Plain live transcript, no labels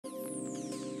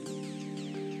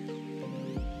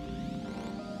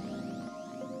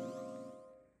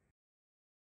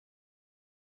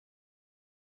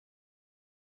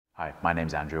Hi, my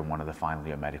name's Andrew. I'm one of the final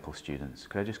year medical students.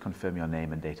 Could I just confirm your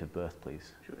name and date of birth,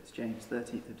 please? Sure, it's James,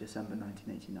 13th of December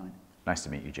 1989. Nice to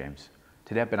meet you, James.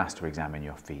 Today I've been asked to examine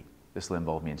your feet. This will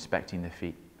involve me inspecting the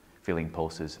feet, feeling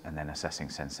pulses, and then assessing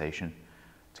sensation.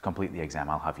 To complete the exam,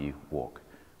 I'll have you walk.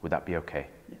 Would that be okay?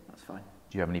 Yeah, that's fine.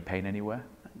 Do you have any pain anywhere?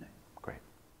 No. Great.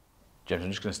 James,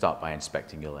 I'm just going to start by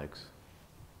inspecting your legs.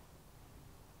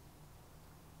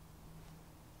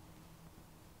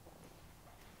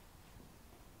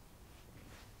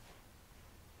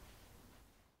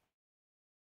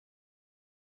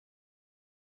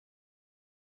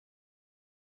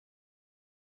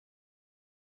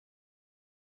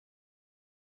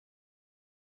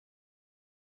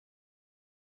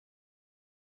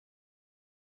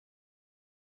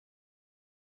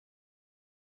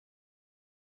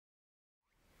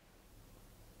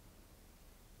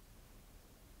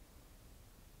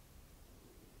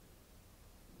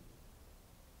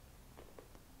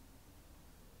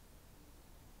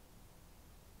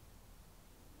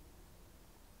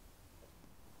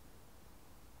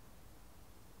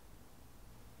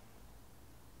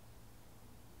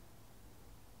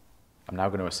 I'm now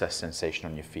going to assess sensation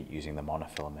on your feet using the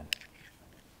monofilament.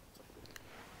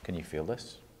 Can you feel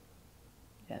this?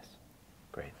 Yes.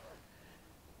 Great.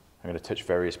 I'm going to touch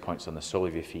various points on the sole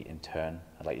of your feet in turn.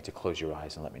 I'd like you to close your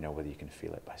eyes and let me know whether you can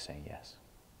feel it by saying yes.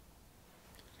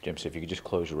 Jim, so if you could just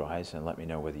close your eyes and let me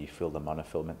know whether you feel the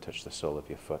monofilament touch the sole of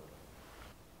your foot.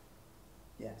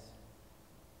 Yes.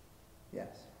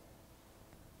 Yes.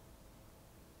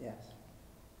 Yes.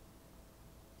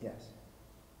 Yes.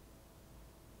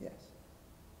 Yes.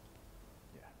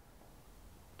 Yeah.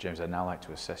 James, I'd now like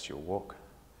to assess your walk.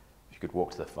 If you could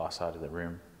walk to the far side of the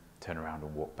room, turn around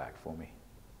and walk back for me.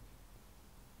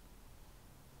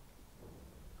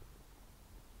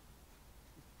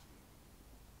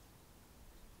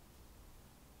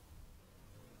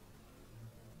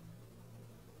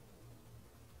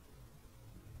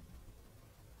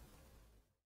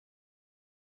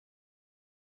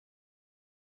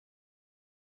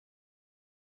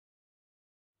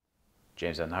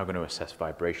 James, I'm now going to assess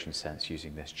vibration sense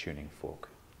using this tuning fork.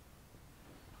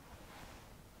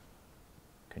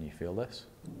 Can you feel this?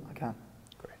 I can.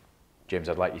 Great. James,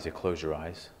 I'd like you to close your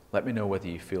eyes. Let me know whether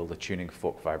you feel the tuning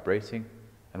fork vibrating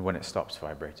and when it stops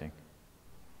vibrating.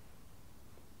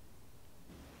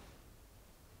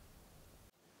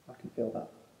 I can feel that.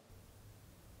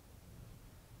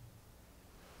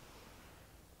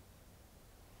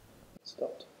 It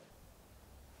stopped.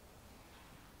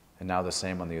 And now the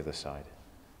same on the other side.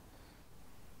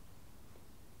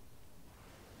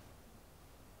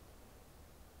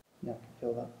 Yeah, I can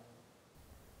feel that.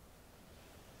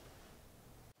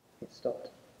 It stopped.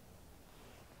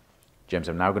 James,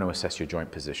 I'm now going to assess your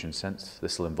joint position sense.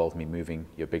 This will involve me moving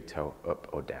your big toe up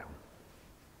or down.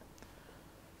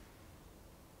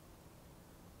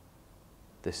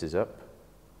 This is up,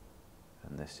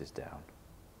 and this is down.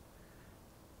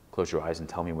 Close your eyes and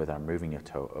tell me whether I'm moving your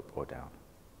toe up or down.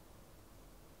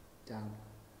 Down.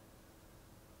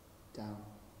 Down.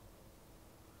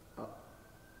 Up.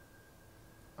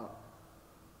 Up.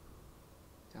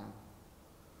 Down.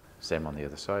 Same on the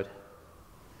other side.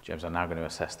 James, I'm now going to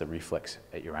assess the reflex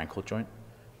at your ankle joint.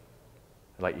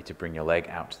 I'd like you to bring your leg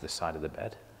out to the side of the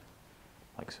bed,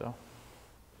 like so.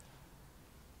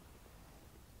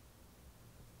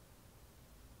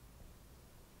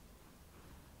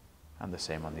 And the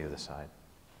same on the other side.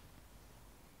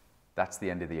 That's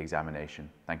the end of the examination.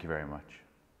 Thank you very much.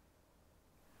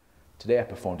 Today I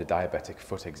performed a diabetic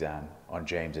foot exam on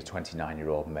James, a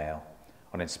 29-year-old male.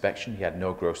 On inspection, he had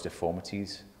no gross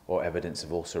deformities or evidence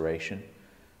of ulceration.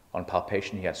 On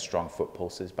palpation, he had strong foot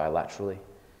pulses bilaterally,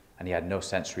 and he had no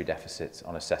sensory deficits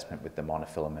on assessment with the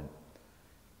monofilament.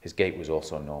 His gait was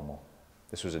also normal.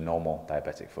 This was a normal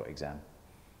diabetic foot exam.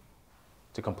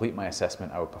 To complete my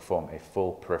assessment, I would perform a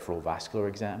full peripheral vascular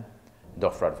exam and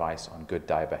offer advice on good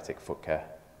diabetic foot care.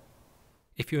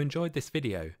 If you enjoyed this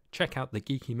video, check out the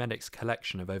Geeky Medics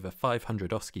collection of over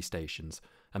 500 OSCE stations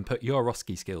and put your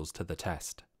OSCE skills to the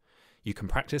test. You can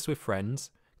practice with friends,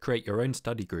 create your own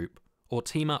study group, or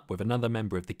team up with another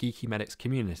member of the Geeky Medics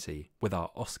community with our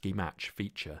OSCE Match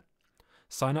feature.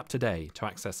 Sign up today to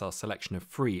access our selection of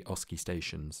free OSCE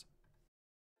stations.